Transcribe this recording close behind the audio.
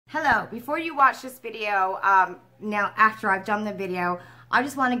Hello, before you watch this video, now after I've done the video, I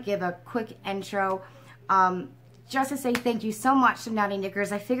just want to give a quick intro, just to say thank you so much to Knotty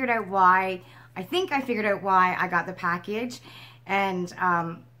Knickers. I think I figured out why I got the package, and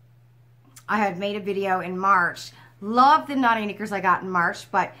I had made a video in March. Love the Knotty Knickers I got in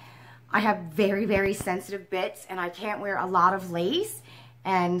March, but I have very, very sensitive bits, and I can't wear a lot of lace,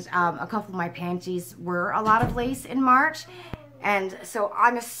 and a couple of my panties were a lot of lace in March. And so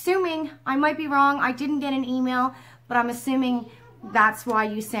I'm assuming, I might be wrong, I didn't get an email, but I'm assuming that's why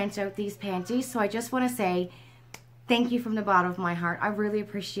you sent out these panties. So I just want to say thank you from the bottom of my heart. I really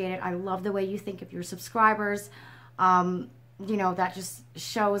appreciate it. I love the way you think of your subscribers. You know, that just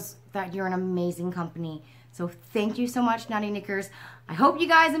shows that you're an amazing company. So thank you so much, Knotty Knickers. I hope you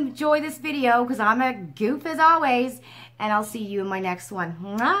guys enjoy this video because I'm a goof as always. And I'll see you in my next one.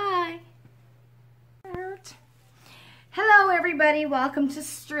 Bye. Hello everybody, welcome to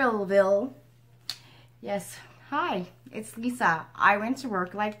Strillville. Yes, hi, it's Lisa. I went to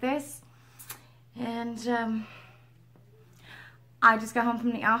work like this, and I just got home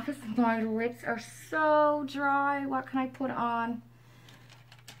from the office and my lips are so dry. What can I put on?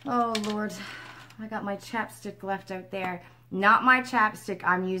 Oh Lord, I got my chapstick left out there. Not my chapstick,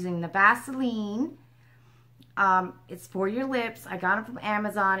 I'm using the Vaseline. It's for your lips. I got it from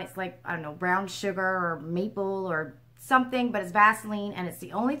Amazon. It's like, I don't know, brown sugar or maple or something, but it's Vaseline, and it's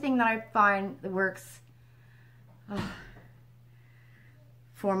the only thing that I find that works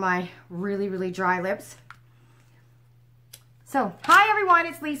for my really, really dry lips. So, hi everyone,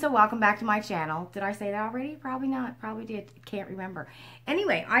 it's Lisa. Welcome back to my channel. Did I say that already? Probably not. Probably did. Can't remember.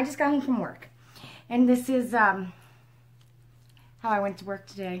 Anyway, I just got home from work, and this is how I went to work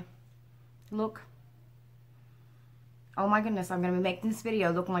today. Look. Oh my goodness, I'm going to be making this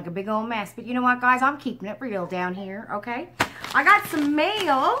video looking like a big old mess. But you know what, guys? I'm keeping it real down here, okay? I got some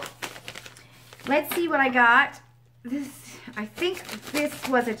mail. Let's see what I got. I think this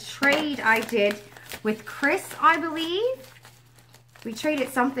was a trade I did with Chris, I believe. We traded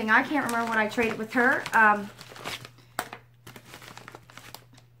something. I can't remember what I traded with her.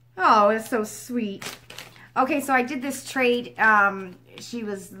 Oh, it's so sweet. Okay, so I did this trade. She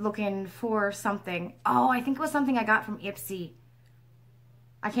was looking for something. Oh, I think it was something I got from Ipsy.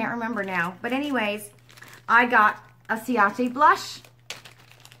 I can't remember now. But anyways, I got a Ciate blush.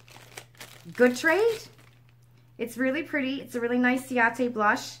 Good trade. It's really pretty. It's a really nice Ciate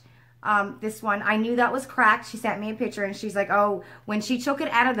blush. This one, I knew that was cracked. She sent me a picture and she's like, oh, when she took it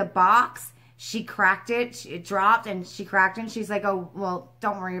out of the box, she cracked it. It dropped and she cracked it. And she's like, oh, well,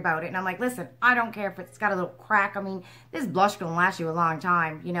 don't worry about it. And I'm like, listen, I don't care if it's got a little crack. I mean, this blush can last you a long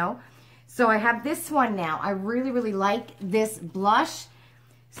time, you know. So I have this one now. I really, really like this blush.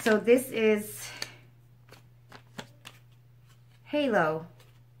 So this is Halo.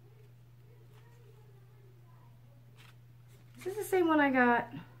 Is this the same one I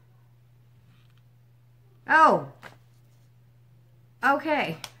got? Oh.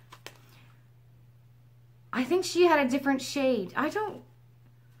 Okay. I think she had a different shade. I don't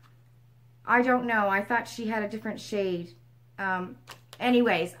know. I thought she had a different shade.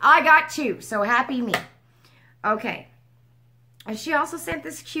 Anyways, I got two, so happy me. Okay. And she also sent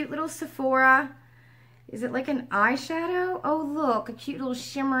this cute little Sephora. Is it like an eyeshadow? Oh, look, a cute little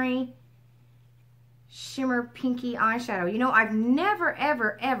shimmer pinky eyeshadow. You know, I've never,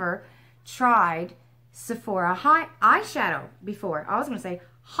 ever, ever tried Sephora eyeshadow before. I was going to say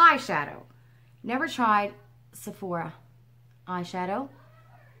high shadow. Never tried Sephora eyeshadow.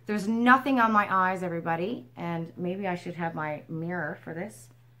 There's nothing on my eyes, everybody. And maybe I should have my mirror for this.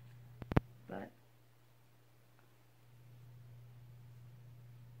 But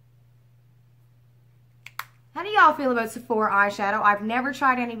how do y'all feel about Sephora eyeshadow? I've never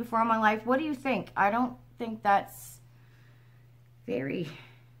tried any before in my life. What do you think? I don't think that's very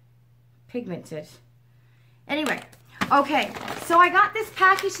pigmented. Anyway. Okay, so I got this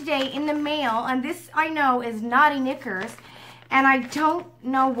package today in the mail, and this I know is Knotty Knickers, and I don't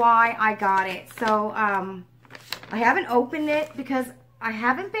know why I got it. So I haven't opened it because I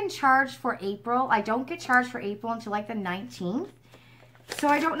haven't been charged for April. I don't get charged for April until like the 19th. So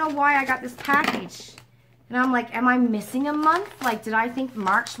I don't know why I got this package. And I'm like, am I missing a month? Like, did I think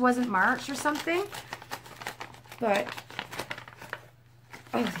March wasn't March or something? But,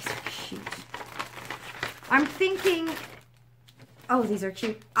 oh, these are cute. I'm thinking, oh, these are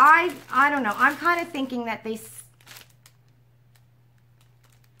cute. I don't know. I'm kind of thinking that maybe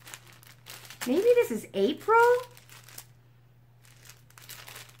this is April?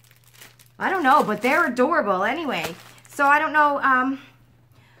 I don't know, but they're adorable anyway. So I don't know.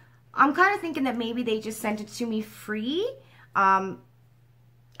 I'm kind of thinking that maybe they just sent it to me free.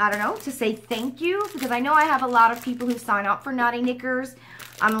 I don't know, to say thank you, because I know I have a lot of people who sign up for Knotty Knickers,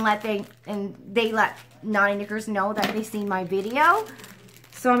 they let Knotty Knickers know that they've seen my video.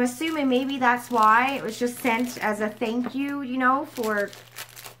 So I'm assuming maybe that's why it was just sent as a thank you, you know, for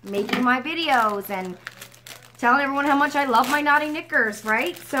making my videos and telling everyone how much I love my Knotty Knickers,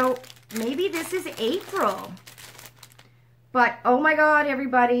 right? So maybe this is April. But oh my God,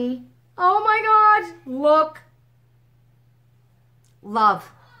 everybody. Oh my God, look.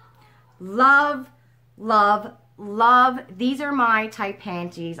 Love. Love, love, love. These are my type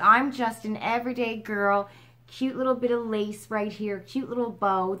panties. I'm just an everyday girl. Cute little bit of lace right here. Cute little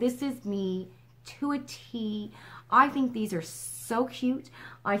bow. This is me to a T. I think these are so cute.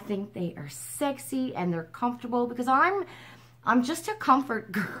 I think they are sexy and they're comfortable because I'm just a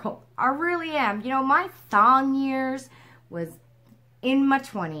comfort girl. I really am. You know, my thong years was in my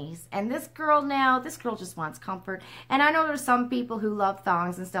 20s, and this girl just wants comfort. And I know there's some people who love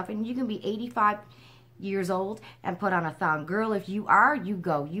thongs and stuff, and you can be 85 years old and put on a thong. Girl, if you are, you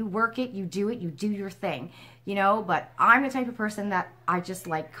go. You work it, you do your thing, you know. But I'm the type of person that I just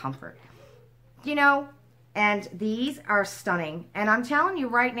like comfort, you know. And these are stunning. And I'm telling you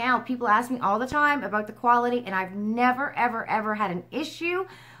right now, people ask me all the time about the quality, and I've never, ever, ever had an issue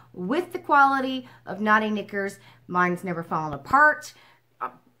with the quality of Knotty Knickers. Mine's never fallen apart.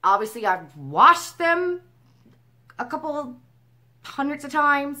 Obviously, I've washed them a couple hundreds of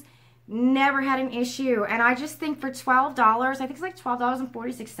times. Never had an issue. And I just think for $12, I think it's like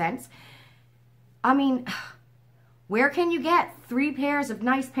 $12.46. I mean, where can you get 3 pairs of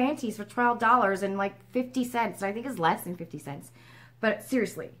nice panties for $12 and like 50 cents? I think it's less than 50 cents. But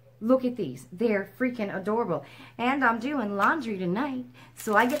seriously, look at these. They're freaking adorable. And I'm doing laundry tonight,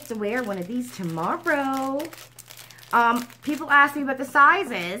 so I get to wear one of these tomorrow. People ask me about the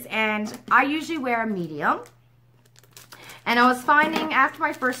sizes, and I usually wear a medium. And I was finding after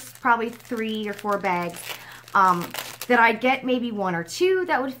my first probably 3 or 4 bags that I'd get maybe 1 or 2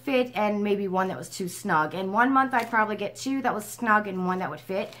 that would fit and maybe 1 that was too snug. And 1 month I'd probably get 2 that was snug and 1 that would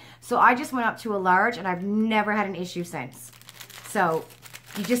fit. So I just went up to a large, and I've never had an issue since. So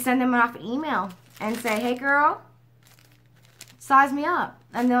you just send them off an email and say, hey girl, size me up.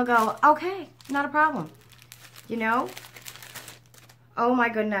 And they'll go, okay, not a problem. You know? Oh my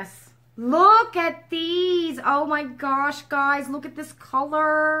goodness. Look at these. Oh my gosh, guys. Look at this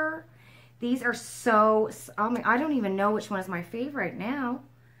color. These are so, I mean, I don't even know which one is my favorite now.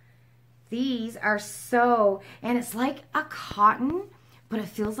 These are so, and it's like a cotton, but it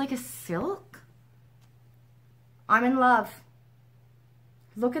feels like a silk. I'm in love.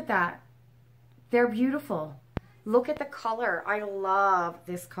 Look at that. They're beautiful. Look at the color. I love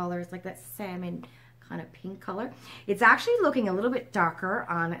this color. It's like that salmon kind of pink color. It's actually looking a little bit darker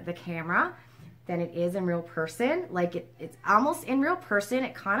on the camera than it is in real person. Like it's almost in real person.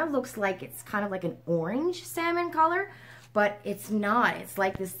 It kind of looks like it's kind of like an orange salmon color, but it's not. It's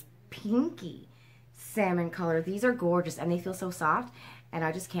like this pinky salmon color. These are gorgeous and they feel so soft, and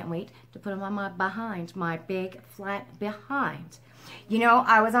I just can't wait to put them on my behind, my big flat behind. You know,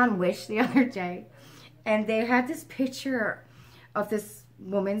 I was on Wish the other day, and they had this picture of this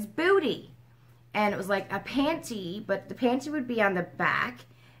woman's booty. And it was like a panty, but the panty would be on the back,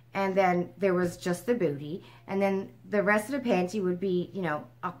 and then there was just the booty. And then the rest of the panty would be, you know,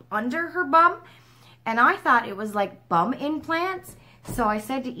 up under her bum. And I thought it was like bum implants. So I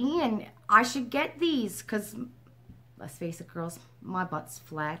said to Ian, I should get these because, let's face it, girls, my butt's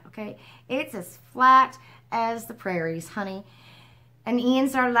flat, okay? It's as flat as the prairies, honey. And Ian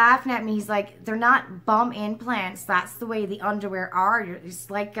started laughing at me. He's like, they're not bum implants. That's the way the underwear are.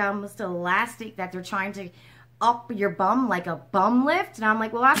 It's like just elastic that they're trying to up your bum like a bum lift. And I'm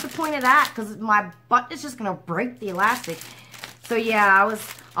like, well, that's the point of that, because my butt is just going to break the elastic. So, yeah,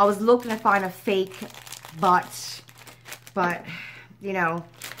 I was looking to find a fake butt. But, you know,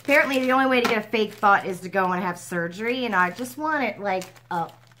 apparently the only way to get a fake butt is to go and have surgery. And I just want it like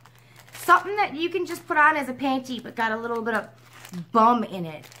something that you can just put on as a panty, but got a little bit of bum in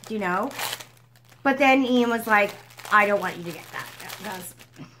it, you know. But then Ian was like, I don't want you to get that because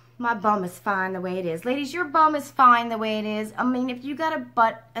my bum is fine the way it is. Ladies, your bum is fine the way it is. I mean, if you got a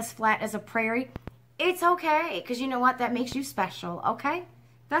butt as flat as a prairie, it's okay, because you know what, that makes you special, okay?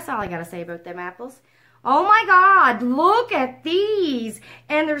 That's all I gotta say about them apples. Oh my God, look at these,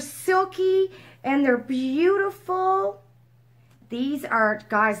 and they're silky and they're beautiful. These are,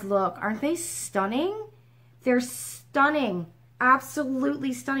 guys, look, aren't they stunning? They're stunning.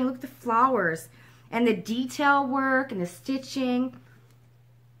 Absolutely stunning. Look at the flowers and the detail work and the stitching.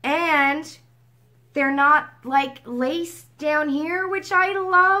 And they're not like lace down here, which I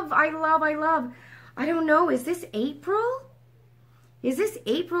love. I love, I love. I don't know. Is this April? Is this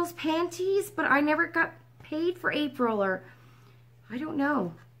April's panties? But I never got paid for April, or I don't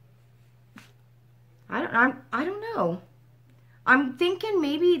know. I don't know. I'm thinking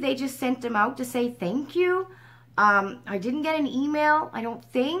maybe they just sent them out to say thank you. I didn't get an email, I don't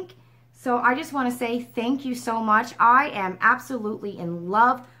think. So I just want to say thank you so much. I am absolutely in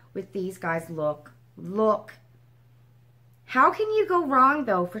love with these guys. Look, look. How can you go wrong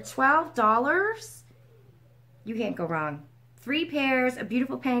though? For $12, you can't go wrong. 3 pairs of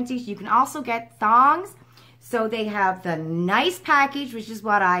beautiful panties. You can also get thongs. So they have the nice package, which is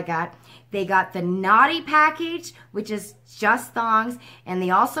what I got. They got the naughty package, which is just thongs. And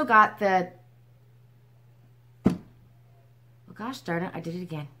they also got the, oh gosh darn it, I did it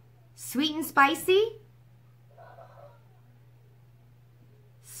again. Sweet and spicy.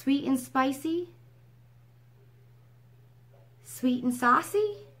 Sweet and spicy. Sweet and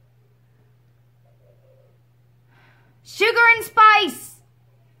saucy. Sugar and spice.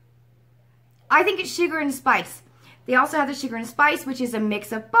 I think it's sugar and spice. They also have the sugar and spice, which is a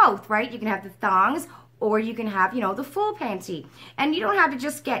mix of both, right? You can have the thongs, or you can have, you know, the full panty. And you don't have to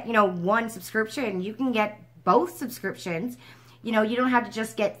just get, you know, one subscription. You can get both subscriptions. You know, you don't have to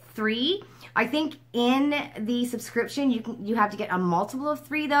just get 3. I think in the subscription, you have to get a multiple of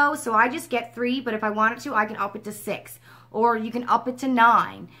 3 though. So I just get 3, but if I wanted to, I can up it to 6. Or you can up it to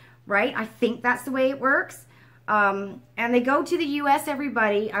 9, right? I think that's the way it works. And they go to the U.S.,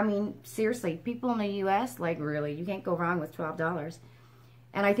 everybody. I mean, seriously, people in the U.S., like really, you can't go wrong with $12.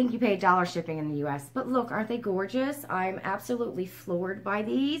 And I think you pay $1 shipping in the U.S. But look, aren't they gorgeous? I'm absolutely floored by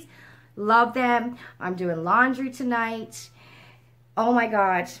these. Love them. I'm doing laundry tonight. Oh my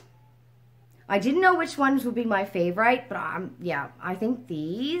God. I didn't know which ones would be my favorite, but yeah, I think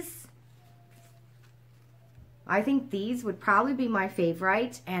these would probably be my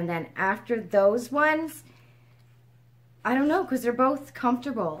favorite. And then after those ones, I don't know, because they're both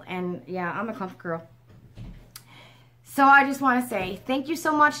comfortable. And yeah, I'm a comfort girl. So I just want to say thank you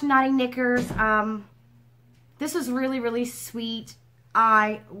so much, Knotty Knickers. This was really, really sweet.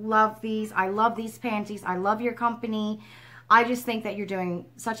 I love these. I love these panties. I love your company. I just think that you're doing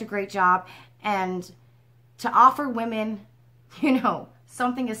such a great job. And to offer women, you know,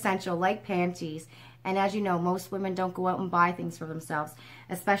 something essential like panties. And as you know, most women don't go out and buy things for themselves.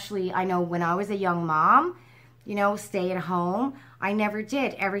 Especially, I know when I was a young mom, you know, stay at home, I never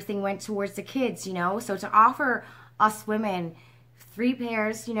did. Everything went towards the kids, you know. So to offer us women 3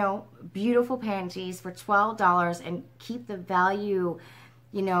 pairs, you know, beautiful panties for $12 and keep the value,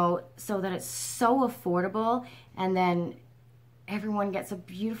 you know, so that it's so affordable, and then everyone gets a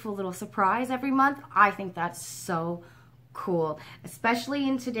beautiful little surprise every month. I think that's so cool, especially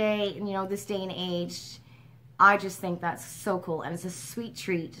in today, you know, this day and age. I just think that's so cool, and it's a sweet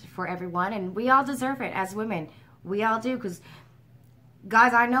treat for everyone, and we all deserve it as women. We all do, because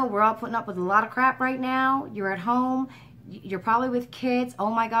guys, I know we're all putting up with a lot of crap right now. You're at home, you're probably with kids.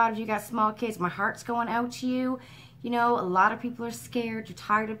 Oh my God, if you got small kids, my heart's going out to you. You know, a lot of people are scared. You're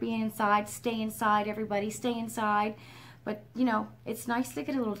tired of being inside. Stay inside, everybody, stay inside. But, you know, it's nice to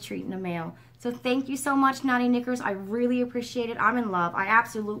get a little treat in the mail. So thank you so much, Knotty Knickers. I really appreciate it. I'm in love. I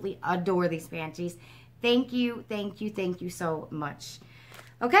absolutely adore these panties. Thank you, thank you, thank you so much.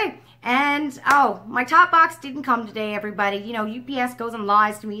 Okay, and oh, my Topbox didn't come today, everybody. You know, UPS goes and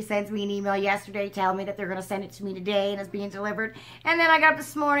lies to me, sends me an email yesterday telling me that they're going to send it to me today and it's being delivered. And then I got up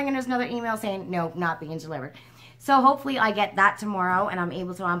this morning and there's another email saying, no, not being delivered. So hopefully I get that tomorrow and I'm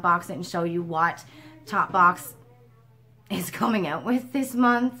able to unbox it and show you what Topbox is coming out with this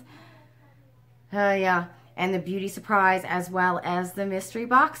month. Yeah. And the beauty surprise, as well as the mystery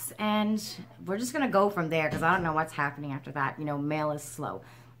box. And we're just going to go from there, because I don't know what's happening after that. You know, mail is slow.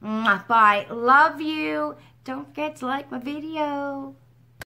 Bye. Love you. Don't forget to like my video.